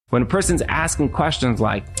When a person's asking questions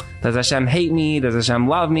like, does Hashem hate me? Does Hashem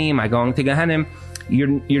love me? Am I going to Gehenna?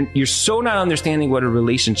 You're so not understanding what a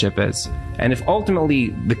relationship is. And if ultimately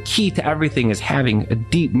the key to everything is having a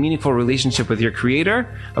deep, meaningful relationship with your Creator,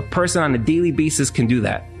 a person on a daily basis can do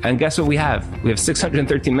that. And guess what we have? We have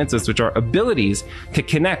 613 mitzvahs, which are abilities to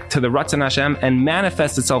connect to the Ratzon Hashem and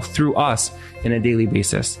manifest itself through us in a daily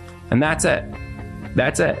basis. And that's it.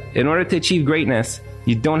 That's it. In order to achieve greatness,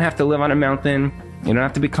 you don't have to live on a mountain. You don't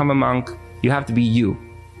have to become a monk. You have to be you.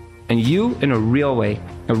 And you in a real way.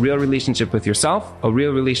 A real relationship with yourself, a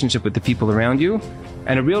real relationship with the people around you,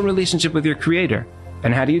 and a real relationship with your Creator.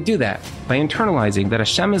 And how do you do that? By internalizing that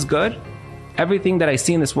Hashem is good, everything that I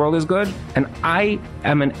see in this world is good, and I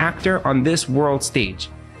am an actor on this world stage.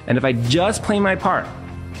 And if I just play my part,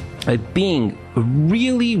 by being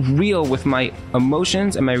really real with my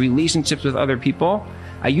emotions and my relationships with other people,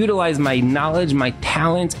 I utilize my knowledge, my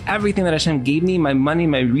talents, everything that Hashem gave me, my money,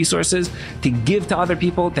 my resources, to give to other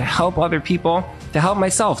people, to help other people, to help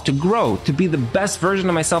myself, to grow, to be the best version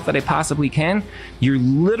of myself that I possibly can. You're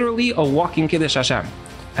literally a walking Kiddush Hashem.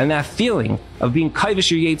 And that feeling of being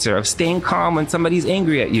kaivish your yetzer, of staying calm when somebody's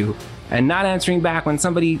angry at you, and not answering back when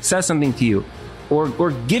somebody says something to you,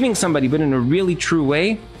 or giving somebody, but in a really true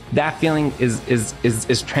way, that feeling is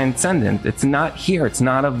transcendent. It's not here. It's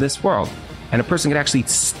not of this world. And a person can actually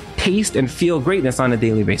taste and feel greatness on a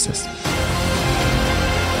daily basis.